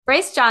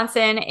Bryce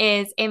Johnson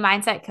is a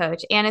mindset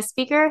coach and a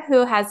speaker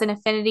who has an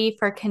affinity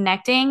for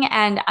connecting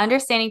and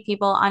understanding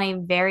people on a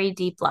very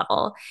deep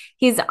level.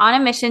 He's on a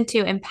mission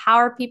to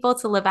empower people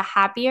to live a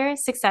happier,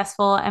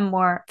 successful, and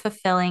more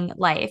fulfilling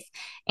life.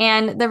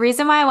 And the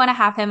reason why I want to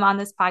have him on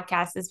this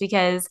podcast is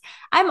because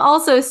I'm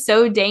also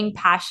so dang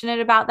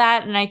passionate about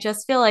that. And I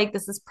just feel like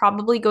this is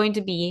probably going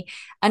to be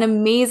an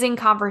amazing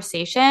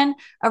conversation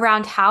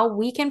around how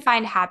we can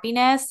find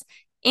happiness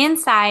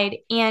inside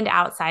and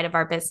outside of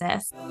our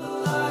business.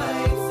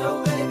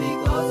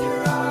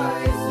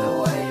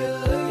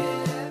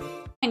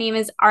 My name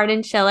is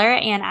Arden Schiller,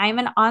 and I'm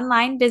an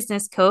online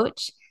business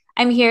coach.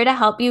 I'm here to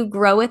help you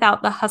grow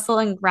without the hustle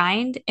and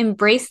grind,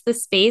 embrace the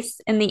space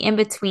and the in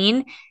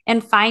between,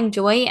 and find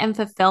joy and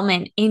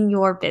fulfillment in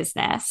your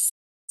business.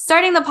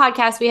 Starting the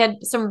podcast, we had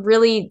some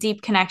really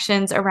deep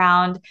connections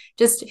around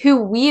just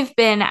who we've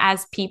been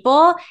as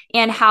people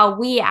and how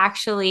we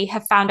actually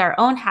have found our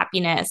own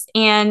happiness.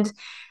 And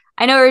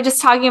I know we were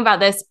just talking about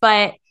this,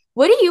 but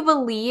what do you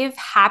believe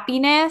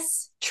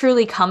happiness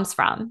truly comes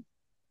from?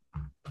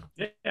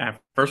 Yeah.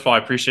 First of all, I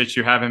appreciate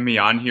you having me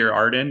on here,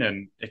 Arden,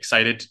 and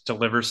excited to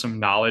deliver some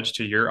knowledge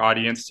to your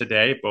audience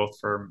today, both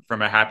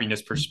from a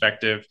happiness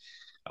perspective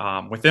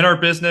within our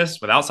business,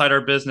 with outside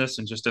our business,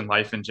 and just in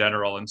life in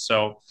general. And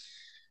so,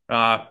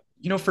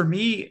 for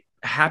me,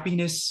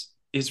 happiness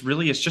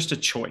it's just a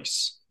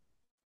choice.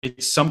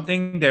 It's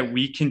something that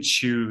we can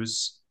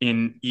choose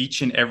in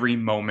each and every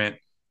moment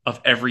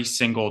of every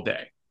single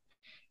day.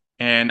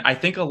 And I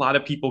think a lot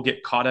of people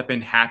get caught up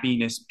in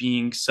happiness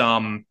being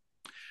some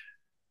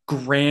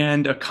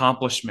grand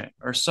accomplishment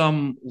or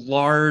some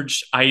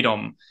large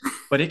item,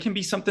 but it can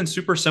be something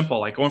super simple,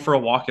 like going for a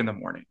walk in the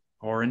morning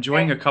or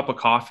enjoying Right. a cup of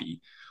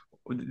coffee.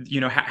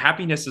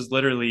 Happiness is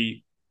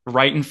literally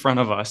right in front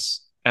of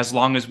us as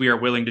long as we are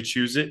willing to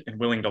choose it and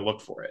willing to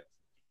look for it.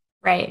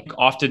 Right.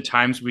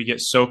 Oftentimes we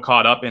get so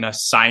caught up in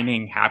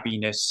assigning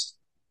happiness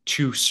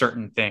to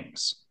certain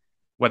things,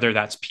 whether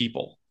that's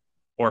people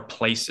or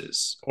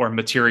places or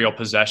material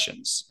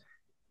possessions.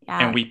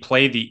 And Yeah. we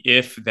play the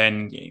if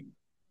then game.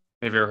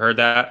 Have you ever heard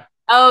that?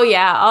 Oh,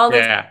 yeah. All the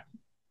Yeah.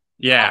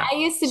 Yeah. I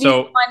used to be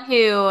So someone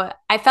who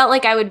I felt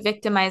like I would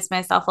victimize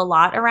myself a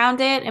lot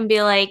around it and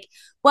be like,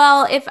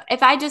 well, if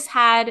I just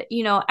had,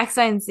 X,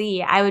 Y, and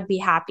Z, I would be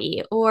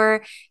happy.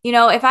 Or,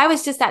 if I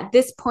was just at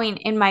this point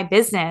in my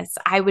business,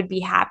 I would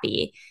be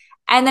happy.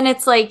 And then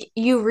it's like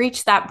you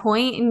reach that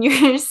point and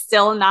you're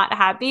still not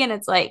happy. And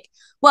it's like,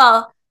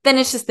 well, then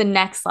it's just the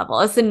next level.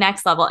 It's the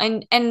next level.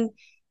 And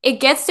it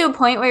gets to a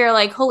point where you're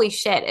like, holy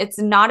shit, it's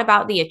not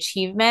about the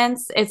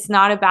achievements. It's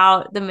not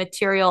about the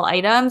material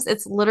items.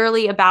 It's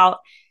literally about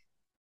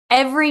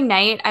every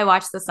night I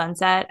watch the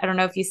sunset. I don't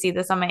know if you see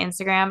this on my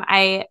Instagram.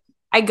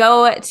 I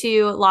go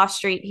to Lost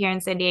Street here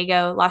in San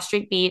Diego, Lost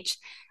Street Beach.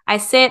 I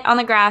sit on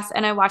the grass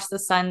and I watch the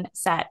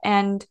sunset.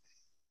 And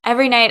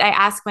every night I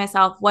ask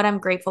myself what I'm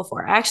grateful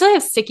for. I actually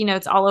have sticky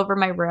notes all over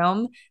my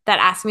room that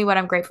ask me what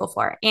I'm grateful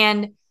for.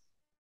 And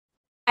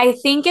I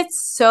think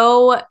it's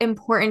so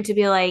important to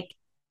be like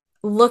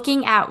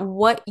looking at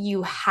what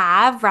you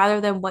have rather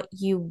than what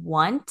you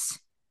want.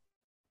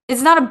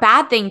 It's not a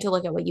bad thing to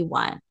look at what you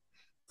want,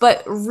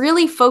 but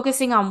really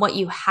focusing on what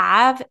you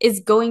have is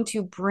going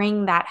to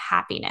bring that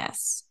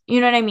happiness. You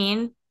know what I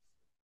mean?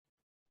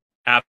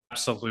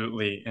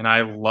 absolutely. And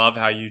I love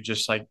how you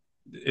just like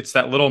it's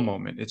that little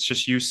moment. It's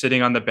just you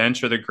sitting on the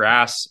bench or the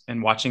grass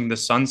and watching the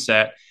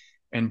sunset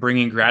and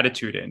bringing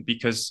gratitude in.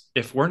 Because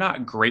if we're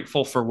not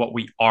grateful for what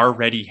we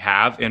already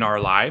have in our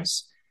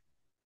lives,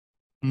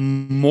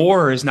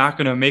 more is not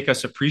going to make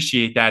us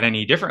appreciate that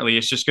any differently.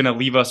 It's just going to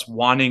leave us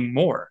wanting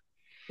more.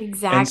 And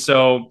Exactly.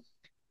 so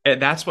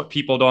that's what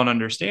people don't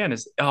understand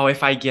is, oh,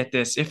 if I get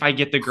this, if I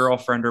get the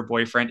girlfriend or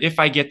boyfriend, if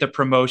I get the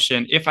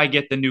promotion, if I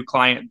get the new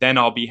client, then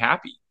I'll be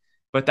happy.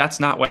 But that's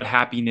not what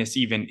happiness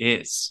even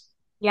is.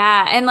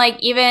 Yeah, and like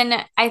even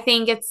I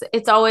think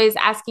it's always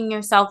asking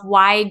yourself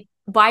why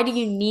do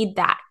you need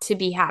that to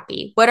be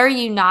happy? What are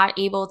you not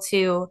able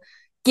to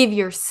give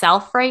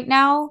yourself right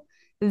now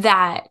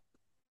that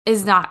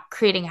is not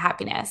creating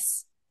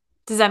happiness?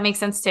 Does that make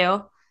sense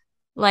too?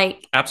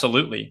 Like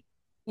Absolutely.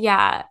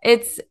 yeah,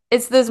 it's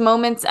those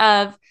moments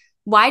of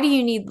why do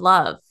you need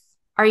love?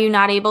 Are you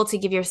not able to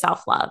give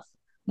yourself love?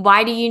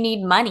 Why do you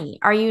need money?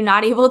 Are you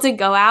not able to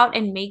go out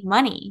and make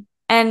money?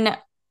 And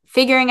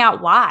figuring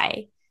out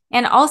why.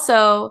 And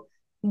also,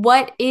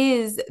 what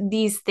is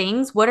these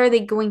things? What are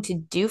they going to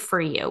do for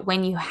you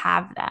when you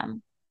have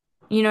them?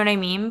 You know what I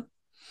mean?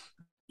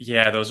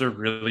 Yeah, those are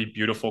really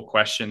beautiful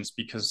questions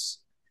because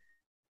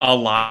a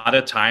lot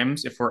of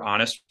times, if we're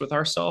honest with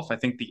ourselves, I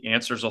think the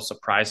answers will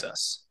surprise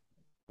us.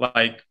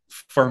 Like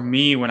for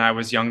me, when I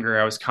was younger,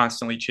 I was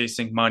constantly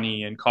chasing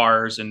money and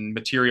cars and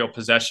material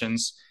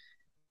possessions.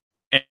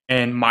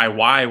 And my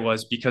why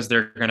was because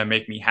they're going to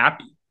make me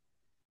happy.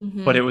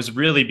 But Hmm. it was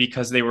really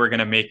because they were going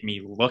to make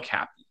me look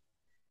happy.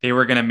 They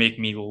were going to make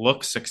me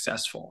look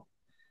successful.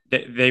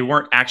 They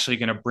weren't actually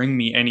going to bring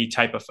me any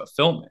type of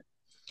fulfillment.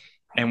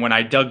 And when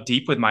I dug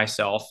deep with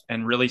myself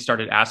and really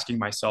started asking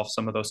myself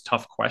some of those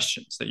tough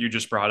questions that you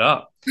just brought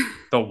up,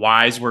 the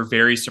whys were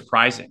very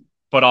surprising,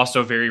 but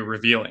also very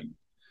revealing.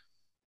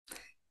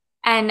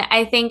 And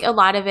I think a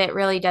lot of it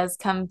really does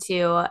come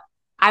to,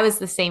 I was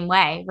the same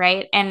way,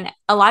 right? And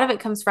a lot of it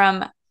comes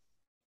from,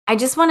 I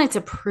just wanted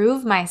to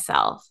prove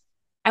myself.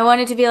 I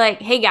wanted to be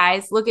like, hey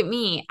guys, look at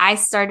me. I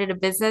started a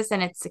business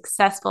and it's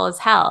successful as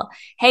hell.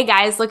 Hey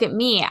guys, look at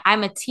me.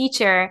 I'm a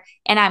teacher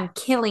and I'm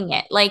killing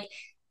it. Like,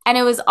 and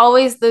it was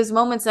always those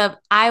moments of,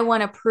 I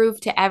want to prove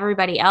to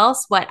everybody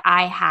else what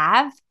I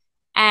have.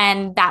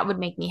 And that would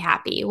make me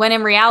happy. When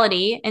in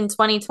reality, in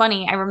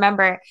 2020, I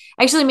remember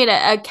I actually made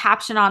a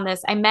caption on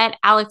this. I met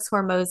Alex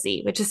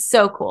Hormozy, which is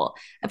so cool,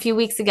 a few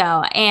weeks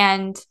ago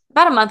and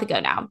about a month ago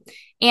now.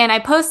 And I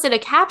posted a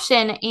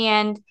caption,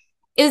 and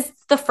it was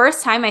the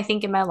first time I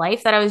think in my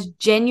life that I was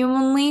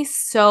genuinely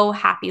so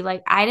happy.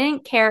 Like I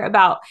didn't care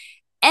about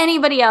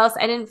anybody else.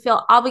 I didn't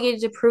feel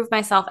obligated to prove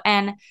myself.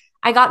 And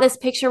I got this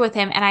picture with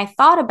him, and I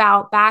thought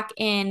about back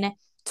in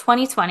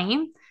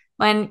 2020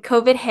 when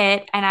COVID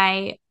hit, and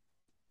I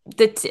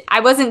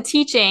wasn't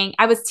teaching.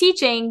 I was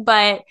teaching,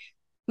 but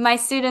my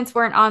students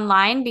weren't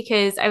online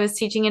because I was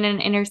teaching in an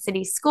inner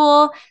city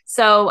school.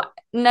 So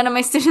none of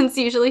my students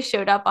usually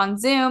showed up on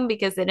Zoom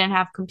because they didn't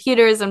have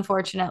computers,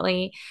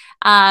 unfortunately.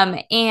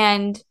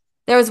 And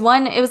there was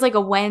one, it was like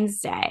a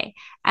Wednesday,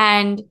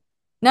 and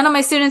none of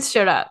my students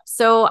showed up.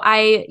 So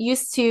I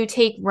used to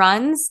take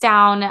runs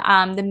down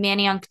the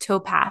Manayunk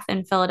Towpath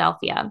in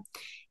Philadelphia.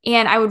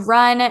 And I would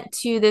run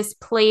to this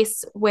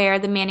place where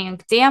the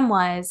Manayunk Dam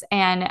was,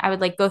 and I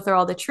would like go through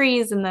all the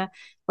trees and the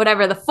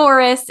whatever the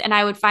forest, and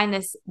I would find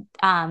this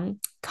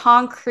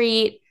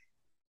concrete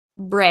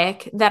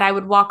brick that I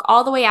would walk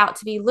all the way out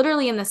to be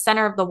literally in the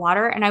center of the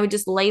water, and I would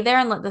just lay there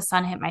and let the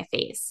sun hit my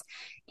face.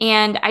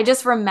 And I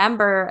just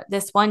remember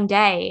this one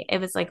day, it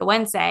was like a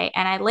Wednesday,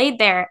 and I laid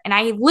there and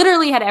I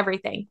literally had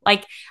everything.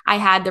 Like I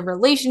had the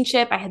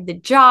relationship, I had the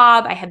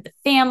job, I had the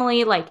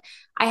family, like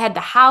I had the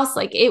house,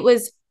 like it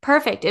was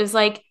perfect. It was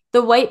like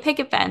the white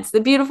picket fence,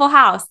 the beautiful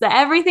house, the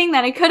everything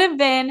that it could have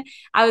been.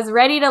 I was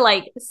ready to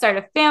like start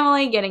a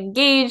family, get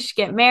engaged,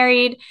 get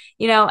married,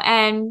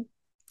 and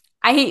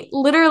I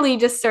literally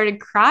just started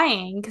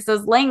crying because I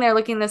was laying there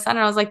looking at the sun,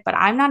 and I was like, but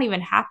I'm not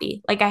even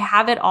happy. Like I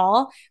have it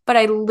all, but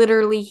I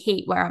literally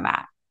hate where I'm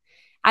at.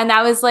 And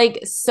that was like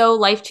so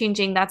life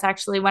changing. That's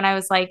actually when I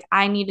was like,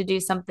 I need to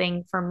do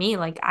something for me.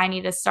 Like I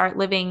need to start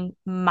living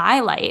my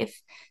life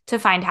to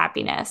find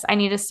happiness. I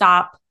need to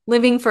stop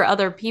living for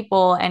other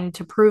people and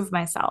to prove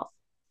myself.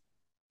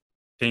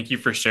 Thank you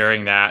for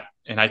sharing that.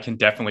 And I can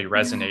definitely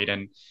resonate.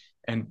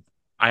 And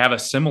I have a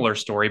similar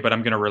story, but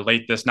I'm going to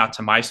relate this not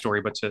to my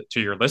story, but to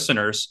your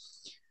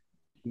listeners.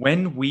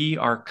 When we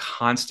are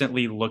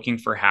constantly looking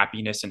for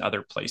happiness in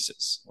other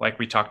places, like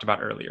we talked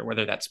about earlier,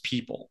 whether that's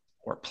people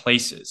or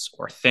places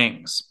or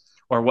things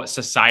or what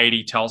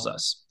society tells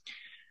us,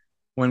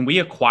 when we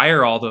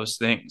acquire all those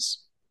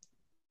things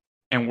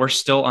and we're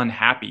still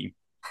unhappy,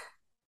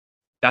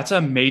 that's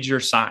a major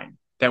sign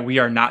that we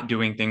are not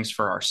doing things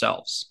for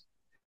ourselves.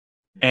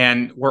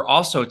 And we're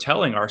also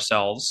telling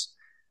ourselves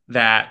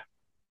that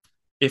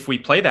if we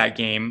play that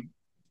game,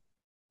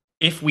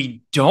 if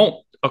we don't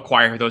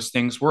acquire those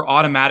things, we're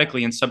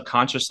automatically and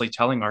subconsciously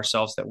telling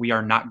ourselves that we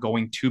are not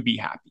going to be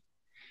happy.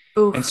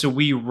 And Oof. so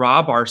we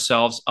rob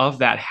ourselves of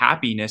that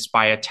happiness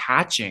by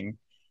attaching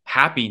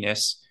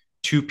happiness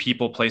to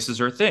people,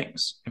 places, or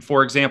things. And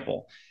for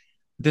example,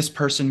 this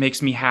person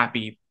makes me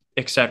happy,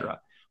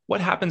 etc.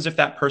 What happens if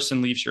that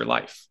person leaves your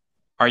life?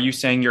 Are you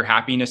saying your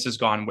happiness is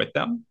gone with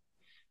them?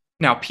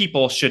 Now,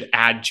 people should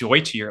add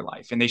joy to your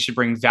life and they should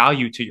bring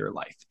value to your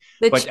life.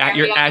 The But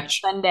cherry on the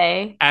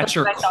Sunday. at That's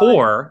your what I call it.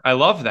 core, I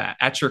love that.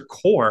 At your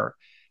core,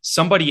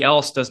 somebody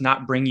else does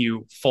not bring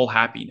you full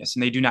happiness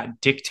and they do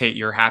not dictate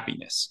your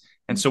happiness.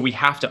 And so we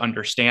have to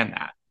understand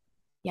that.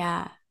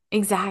 Yeah,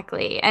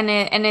 exactly. And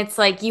it's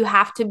like you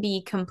have to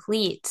be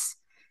complete,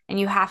 and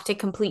you have to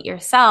complete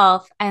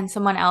yourself, and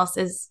someone else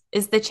is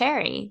the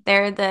cherry.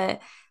 They're the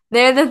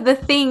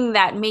thing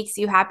that makes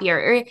you happier.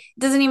 Or it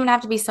doesn't even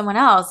have to be someone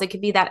else. It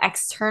could be that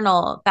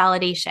external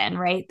validation,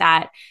 right?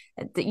 That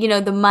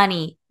the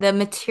money, the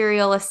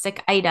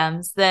materialistic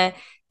items, the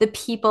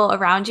people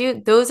around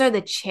you, those are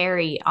the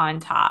cherry on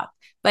top.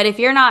 But if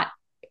you're not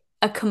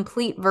a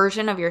complete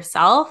version of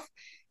yourself,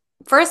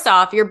 first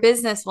off, your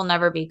business will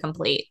never be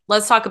complete.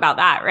 Let's talk about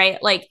that, right?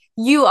 Like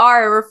you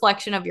are a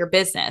reflection of your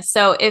business.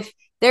 So if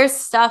there's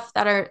stuff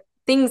that are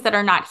things that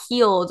are not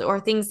healed or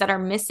things that are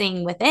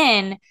missing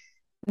within,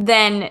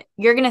 then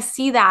you're going to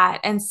see that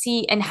and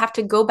see and have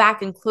to go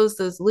back and close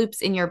those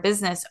loops in your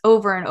business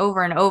over and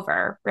over and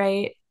over,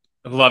 right?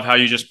 I love how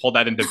you just pulled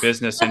that into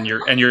business and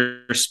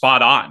you're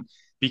spot on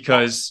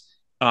because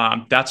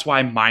that's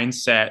why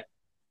mindset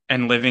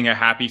and living a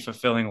happy,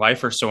 fulfilling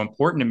life are so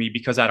important to me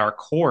because at our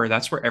core,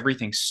 that's where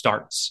everything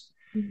starts.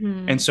 And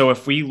Mm-hmm. so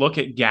if we look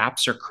at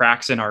gaps or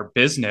cracks in our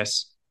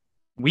business,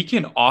 we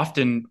can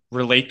often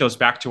relate those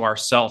back to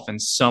ourself in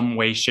some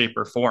way, shape,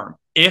 or form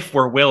if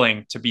we're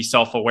willing to be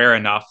self-aware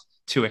enough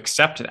to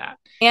accept that.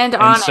 And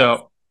And honest.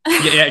 so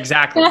Yeah,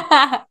 exactly.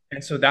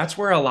 And so that's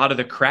where a lot of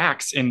the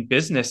cracks in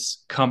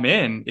business come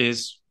in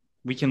is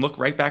we can look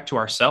right back to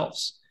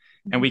ourselves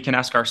and we can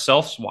ask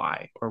ourselves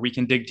why, or we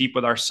can dig deep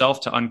with ourselves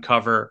to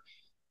uncover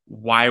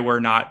why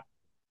we're not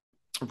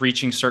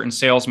reaching certain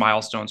sales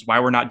milestones, why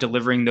we're not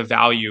delivering the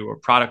value or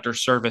product or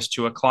service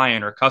to a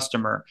client or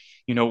customer,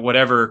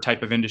 whatever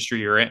type of industry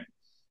you're in.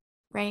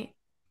 Right.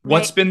 Right.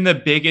 What's been the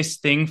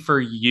biggest thing for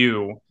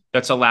you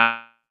that's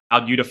allowed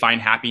you to find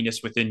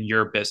happiness within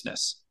your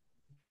business?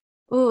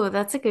 Ooh,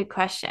 that's a good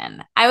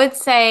question. I would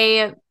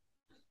say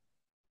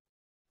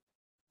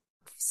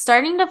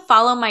starting to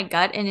follow my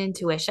gut and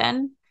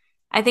intuition.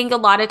 I think a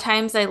lot of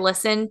times I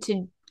listen to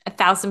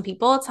 1,000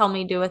 people tell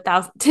me to do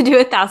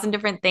 1,000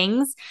 different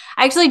things.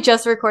 I actually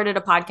just recorded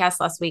a podcast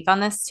last week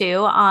on this too,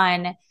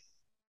 on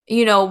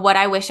what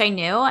I wish I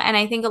knew. And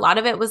I think a lot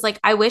of it was like,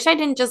 I wish I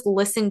didn't just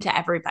listen to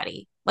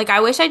everybody. Like, I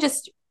wish I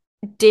just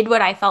did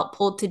what I felt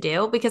pulled to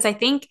do because I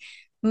think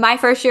my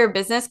first year of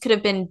business could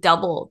have been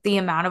double the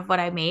amount of what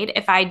I made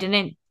if I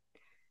didn't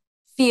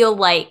feel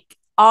like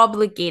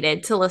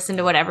obligated to listen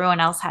to what everyone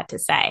else had to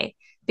say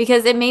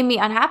because it made me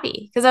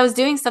unhappy because I was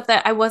doing stuff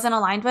that I wasn't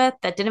aligned with,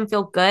 that didn't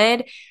feel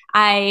good.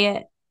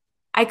 I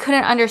I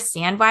couldn't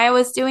understand why I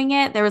was doing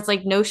it. There was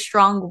like no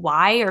strong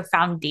why or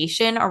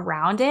foundation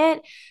around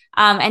it.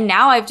 And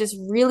now I've just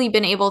really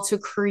been able to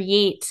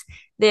create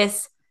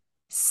this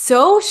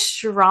so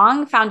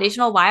strong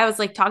foundational why. I was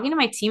like talking to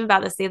my team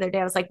about this the other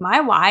day. I was like, my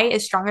why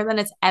is stronger than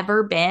it's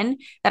ever been,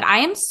 that I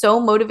am so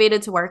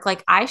motivated to work.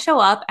 Like I show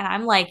up and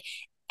I'm like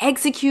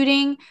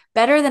executing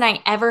better than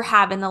I ever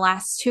have in the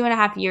last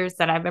 2.5 years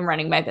that I've been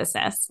running my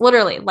business.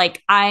 Literally,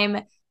 like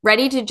I'm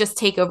ready to just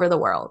take over the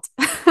world.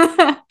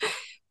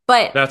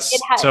 But it That's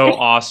had, so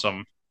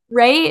awesome.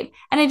 right?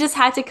 And it just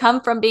had to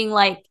come from being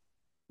like,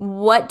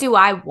 what do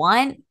I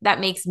want that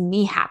makes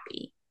me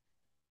happy?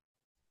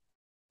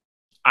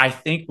 I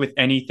think with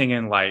anything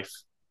in life,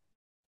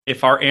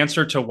 if our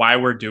answer to why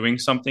we're doing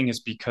something is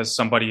because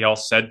somebody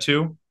else said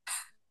to,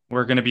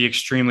 we're going to be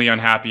extremely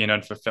unhappy and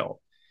unfulfilled.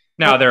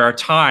 Now, there are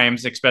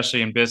times,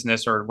 especially in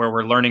business or where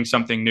we're learning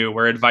something new,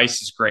 where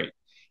advice is great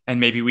and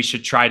maybe we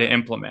should try to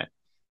implement,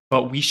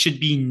 but we should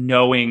be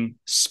knowing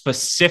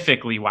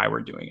specifically why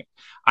we're doing it.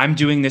 I'm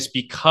doing this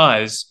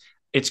because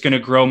it's going to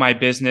grow my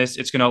business.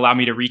 It's going to allow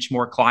me to reach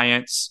more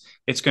clients.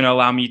 It's going to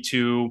allow me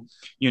to,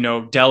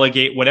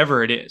 delegate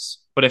whatever it is.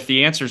 But if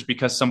the answer is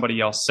because somebody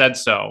else said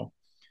so,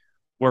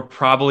 we're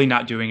probably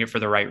not doing it for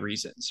the right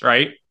reasons,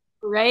 right?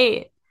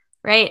 Right.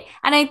 Right.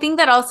 And I think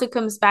that also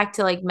comes back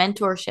to like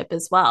mentorship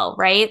as well,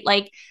 right?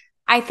 Like,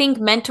 I think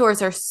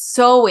mentors are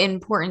so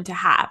important to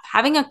have.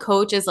 Having a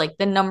coach is like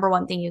the number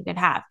one thing you can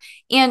have.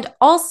 And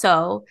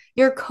also,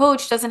 your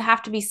coach doesn't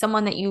have to be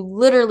someone that you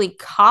literally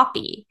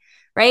copy,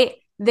 right?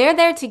 They're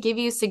there to give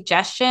you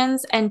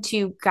suggestions and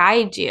to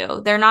guide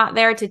you. They're not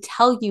there to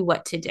tell you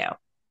what to do,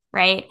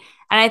 right?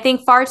 And I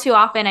think far too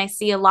often I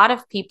see a lot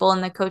of people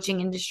in the coaching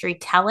industry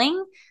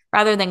telling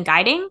rather than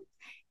guiding.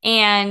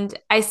 And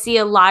I see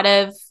a lot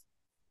of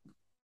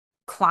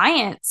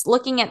clients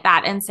looking at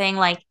that and saying,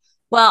 like,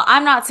 well,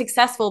 I'm not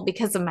successful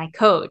because of my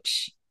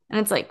coach. And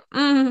it's like,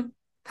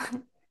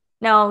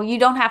 no, you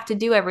don't have to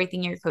do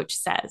everything your coach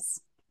says.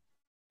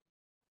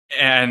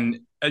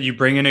 And you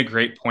bring in a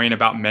great point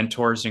about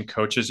mentors and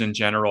coaches in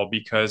general,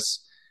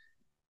 because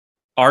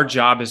our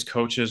job as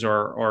coaches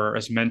or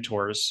as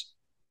mentors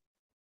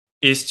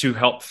is to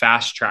help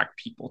fast track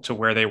people to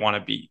where they want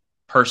to be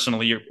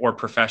personally or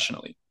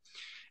professionally.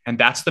 And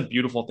that's the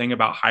beautiful thing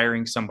about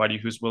hiring somebody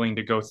who's willing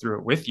to go through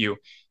it with you.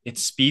 It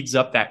speeds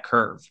up that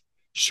curve.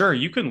 Sure,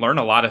 you can learn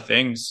a lot of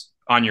things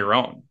on your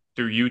own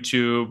through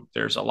YouTube.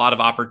 There's a lot of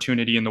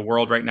opportunity in the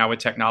world right now with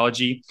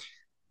technology,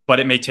 but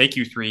it may take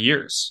you 3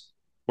 years.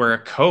 Where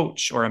a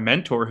coach or a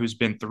mentor who's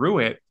been through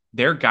it,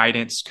 their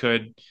guidance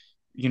could,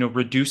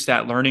 reduce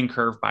that learning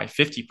curve by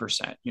 50%,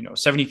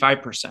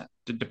 75%,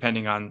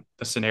 depending on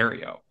the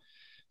scenario.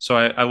 So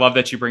I love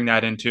that you bring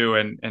that into,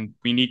 and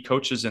we need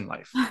coaches in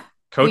life. We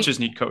Coaches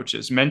need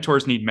coaches,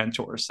 mentors need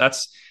mentors.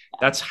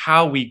 That's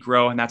how we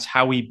grow, and that's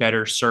how we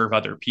better serve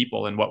other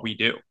people in what we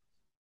do.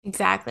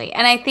 exactly.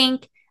 And I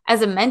think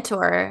as a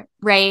mentor,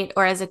 right,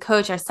 or as a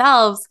coach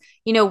ourselves,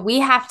 we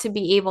have to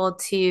be able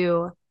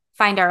to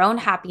find our own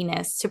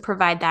happiness to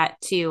provide that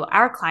to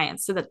our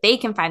clients so that they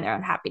can find their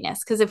own happiness.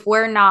 Because if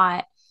we're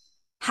not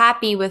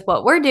happy with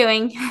what we're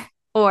doing,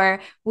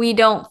 or we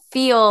don't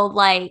feel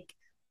like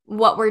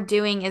what we're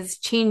doing is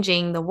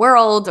changing the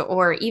world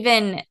or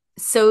even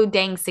so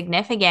dang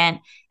significant,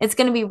 it's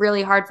going to be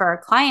really hard for our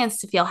clients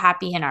to feel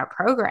happy in our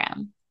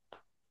program.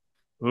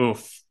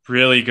 Oof,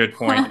 really good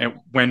point. And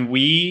when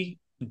we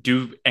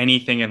do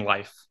anything in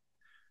life,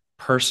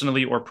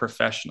 personally or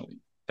professionally,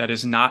 that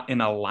is not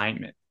in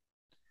alignment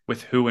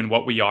with who and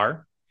what we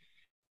are,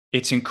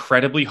 it's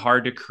incredibly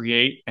hard to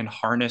create and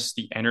harness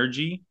the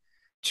energy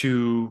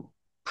to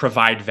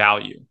provide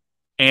value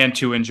and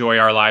to enjoy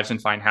our lives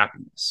and find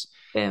happiness.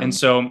 And Boom.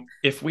 so,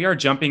 if we are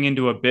jumping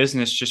into a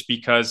business just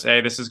because,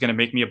 hey, this is going to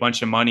make me a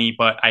bunch of money,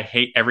 but I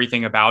hate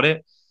everything about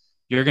it,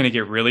 you're going to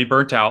get really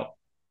burnt out.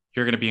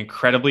 you're going to be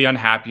incredibly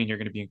unhappy and you're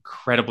going to be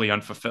incredibly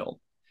unfulfilled.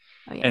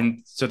 Oh yeah.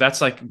 And so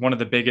that's like one of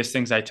the biggest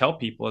things I tell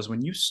people is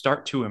when you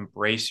start to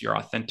embrace your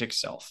authentic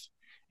self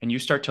and you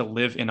start to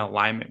live in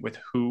alignment with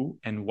who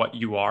and what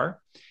you are,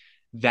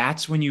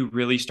 that's when you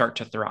really start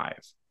to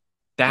thrive.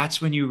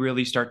 That's when you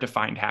really start to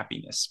find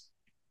happiness.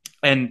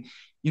 And,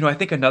 I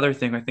think another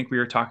thing, I think we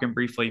were talking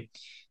briefly,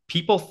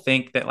 people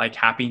think that like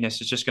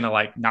happiness is just going to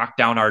like knock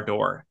down our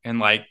door and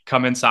like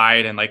come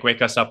inside and like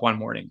wake us up one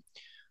morning.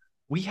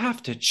 We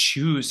have to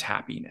choose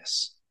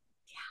happiness.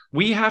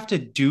 We have to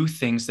do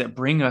things that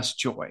bring us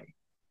joy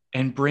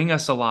and bring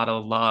us a lot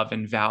of love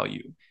and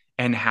value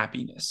and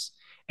happiness.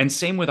 And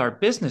same with our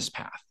business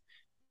path.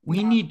 We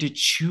Yeah. need to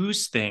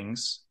choose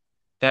things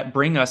that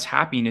bring us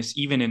happiness,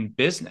 even in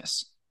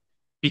business,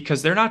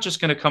 because they're not just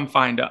going to come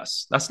find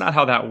us. That's not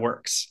how that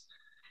works.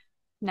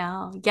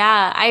 No,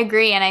 yeah, I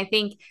agree. And I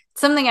think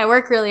something I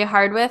work really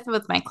hard with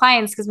my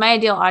clients, because my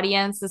ideal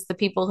audience is the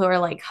people who are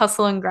like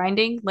hustle and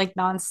grinding, like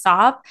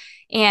nonstop.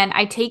 And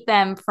I take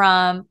them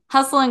from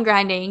hustle and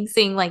grinding,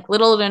 seeing like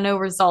little to no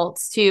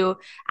results, to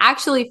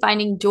actually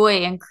finding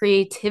joy and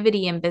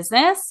creativity in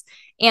business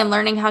and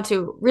learning how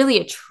to really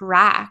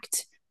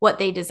attract what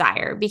they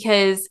desire.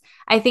 Because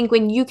I think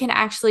when you can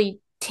actually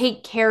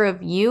take care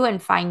of you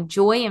and find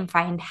joy and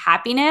find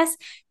happiness,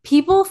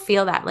 people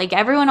feel that. Like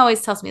everyone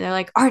always tells me, they're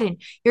like, Arden,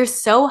 you're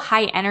so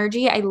high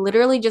energy. I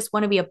literally just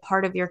want to be a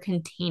part of your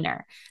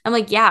container. I'm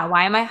like, yeah,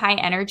 why am I high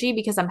energy?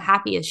 Because I'm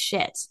happy as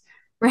shit.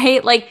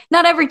 Right? Like,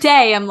 not every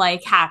day I'm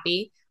like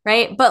happy,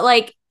 right? But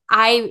like,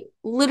 I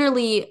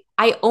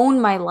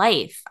own my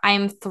life.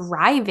 I'm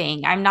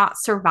thriving. I'm not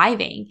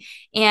surviving.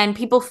 And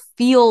people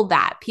feel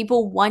that.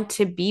 People want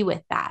to be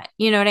with that.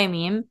 You know what I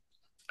mean?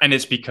 And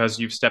it's because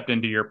you've stepped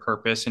into your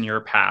purpose and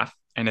your path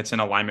and it's in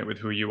alignment with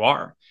who you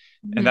are.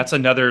 And Mhm. that's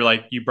another,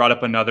 like you brought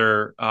up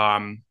another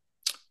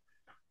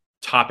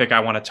topic I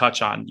want to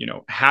touch on.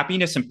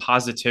 Happiness and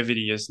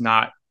positivity is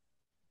not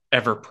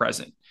ever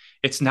present.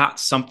 It's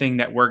not something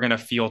that we're going to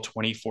feel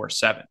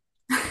 24/7.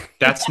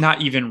 That's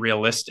not even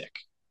realistic.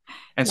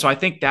 And so I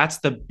think that's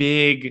the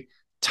big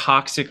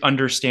toxic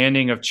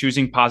understanding of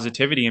choosing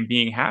positivity and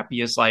being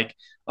happy is like,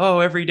 oh,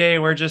 every day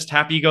we're just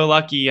happy go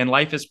lucky and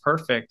life is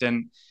perfect.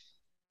 And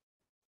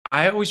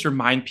I always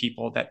remind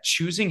people that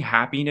choosing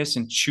happiness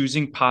and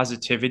choosing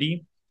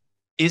positivity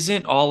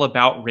isn't all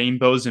about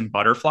rainbows and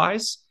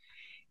butterflies.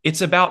 It's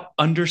about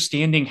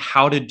understanding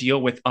how to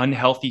deal with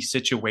unhealthy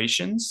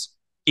situations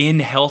in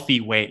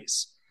healthy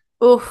ways.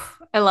 Oof,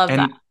 I love that.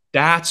 And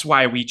that's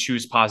why we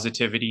choose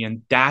positivity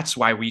and that's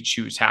why we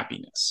choose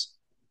happiness.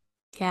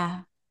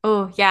 Yeah.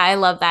 Oh, yeah, I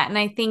love that. And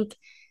I think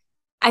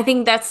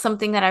that's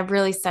something that I've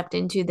really stepped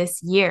into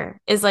this year,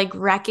 is like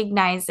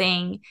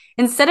recognizing,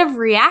 instead of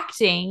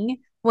reacting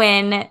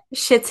when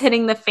shit's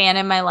hitting the fan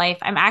in my life,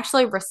 I'm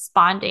actually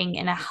responding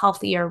in a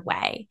healthier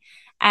way.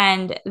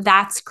 And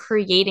that's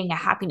creating a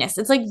happiness.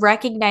 It's like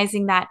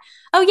recognizing that,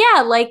 oh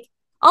yeah, like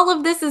all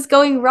of this is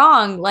going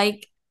wrong.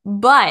 Like,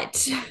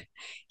 but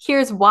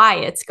here's why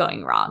it's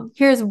going wrong.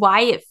 Here's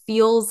why it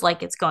feels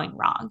like it's going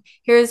wrong.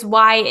 Here's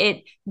why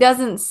it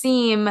doesn't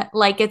seem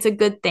like it's a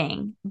good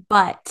thing,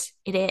 but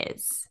it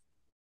is.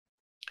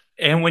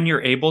 And when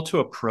you're able to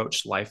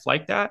approach life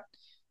like that,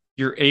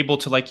 you're able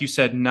to, like you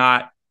said,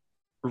 not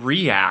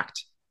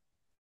react,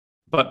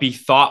 but be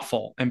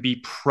thoughtful and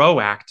be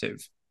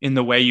proactive in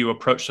the way you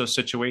approach those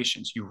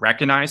situations. You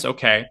recognize,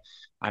 okay,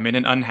 I'm in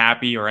an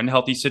unhappy or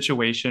unhealthy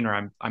situation,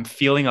 or I'm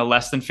feeling a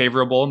less than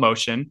favorable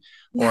emotion,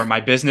 or my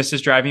business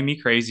is driving me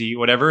crazy,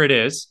 whatever it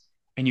is.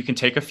 And you can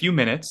take a few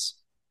minutes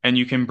and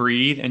you can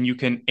breathe and you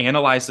can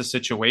analyze the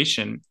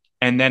situation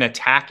and then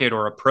attack it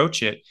or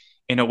approach it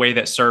in a way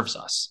that serves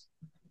us.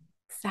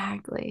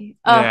 Exactly.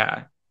 Oh,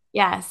 Yeah.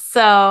 yes.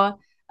 So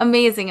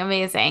amazing,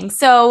 amazing.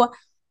 So,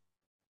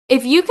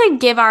 if you could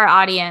give our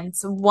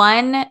audience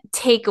one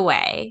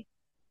takeaway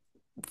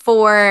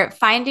for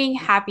finding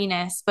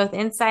happiness both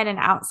inside and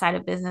outside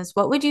of business,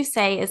 what would you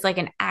say is like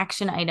an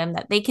action item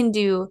that they can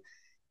do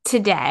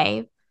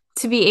today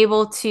to be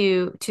able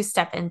to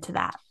step into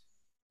that?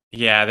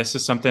 Yeah, this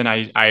is something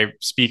I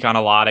speak on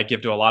a lot. I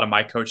give to a lot of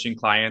my coaching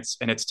clients,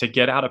 and it's to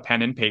get out a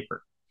pen and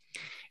paper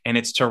and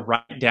it's to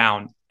write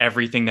down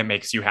everything that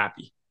makes you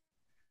happy.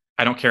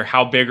 I don't care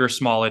how big or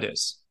small it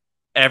is.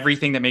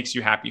 Everything that makes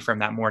you happy, from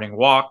that morning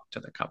walk to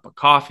the cup of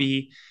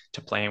coffee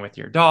to playing with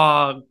your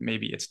dog,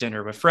 maybe it's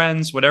dinner with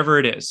friends, whatever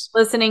it is.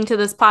 Listening to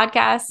this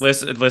podcast?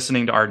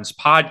 Listening to Arden's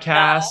Yeah.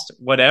 podcast,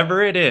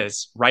 whatever it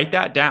is, write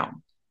that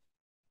down.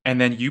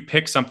 And then you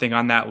pick something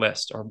on that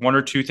list, or one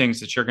or two things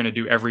that you're going to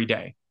do every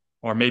day.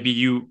 Or maybe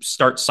you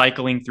start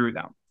cycling through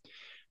them.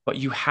 But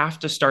you have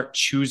to start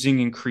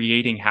choosing and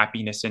creating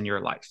happiness in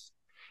your life.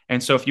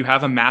 And so if you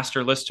have a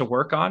master list to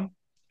work on,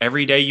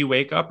 every day you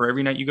wake up or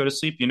every night you go to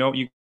sleep, you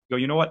go,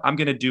 you know what? I'm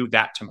going to do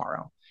that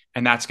tomorrow.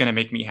 And that's going to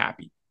make me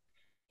happy.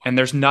 And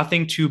there's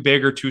nothing too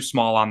big or too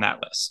small on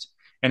that list.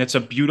 And it's a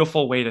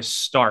beautiful way to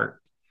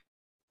start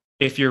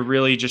if you're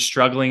really just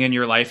struggling in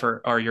your life,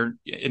 or you're,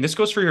 and this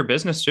goes for your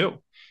business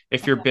too.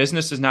 If your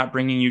business is not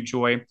bringing you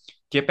joy,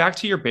 get back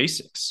to your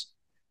basics.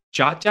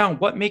 Jot down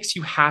what makes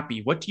you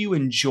happy. What do you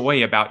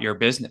enjoy about your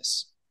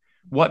business?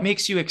 What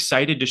makes you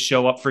excited to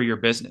show up for your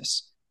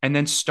business? And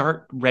then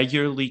start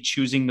regularly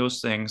choosing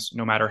those things,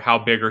 no matter how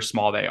big or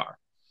small they are.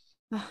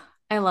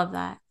 I love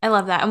that. I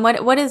love that. And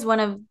what is one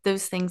of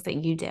those things that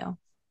you do?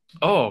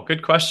 Oh,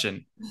 good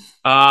question.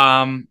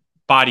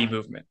 Body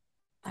movement.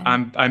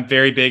 Body. I'm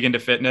very big into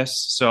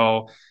fitness,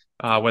 so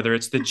whether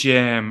it's the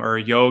gym or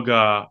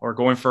yoga or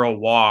going for a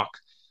walk,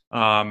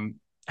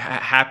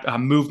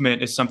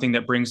 movement is something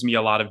that brings me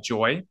a lot of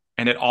joy,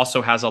 and it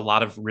also has a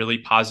lot of really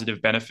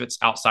positive benefits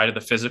outside of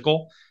the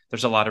physical.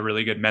 There's a lot of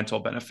really good mental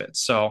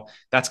benefits, so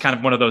that's kind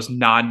of one of those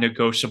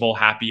non-negotiable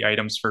happy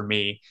items for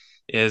me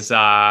is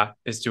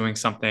doing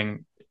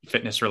something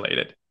fitness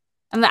related.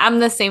 I'm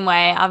the same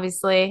way,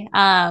 obviously.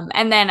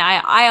 And then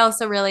I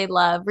also really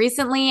love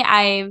recently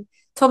I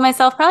told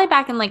myself probably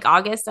back in like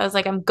August, I was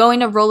like, I'm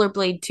going to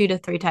rollerblade 2 to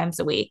 3 times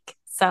a week.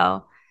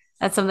 So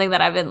that's something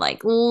that I've been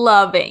like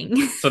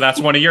loving. So that's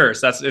one of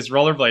yours. That's is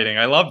rollerblading.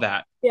 I love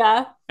that.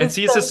 Yeah. And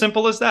see, it's as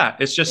simple as that.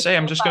 It's just say,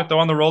 I'm So just going to fun. throw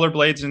on the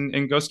rollerblades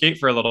and go skate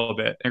for a little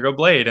bit and go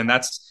blade. And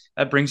that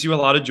brings you a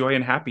lot of joy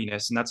and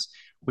happiness. And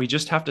we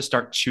just have to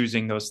start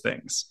choosing those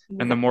things.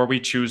 And the more we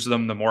choose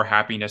them, the more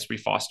happiness we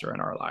foster in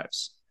our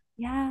lives.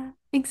 Yeah,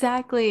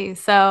 exactly.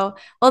 So,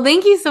 well,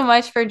 thank you so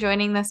much for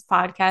joining this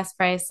podcast,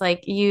 Bryce.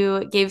 Like,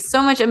 you gave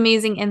so much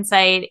amazing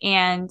insight,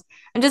 and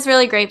I'm just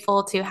really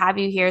grateful to have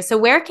you here. So,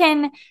 where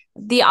can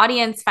the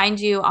audience find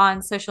you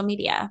on social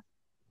media?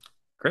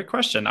 Great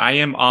question. I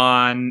am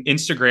on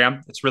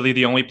Instagram. It's really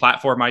the only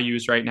platform I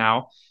use right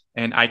now.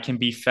 And I can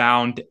be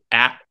found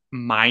at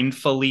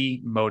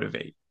mindfully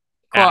motivate.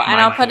 Cool. At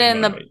And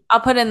mindfully motivate. I'll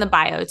put in the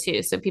bio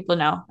too, so people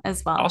know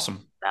as well.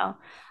 Awesome. So,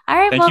 all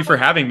right. Thank Well, you for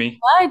thank having me. you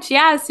so much.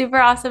 Yeah, super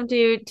awesome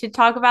to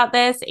talk about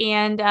this,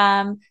 and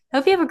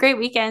hope you have a great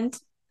weekend.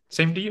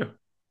 Same to you.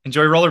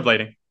 Enjoy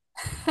rollerblading.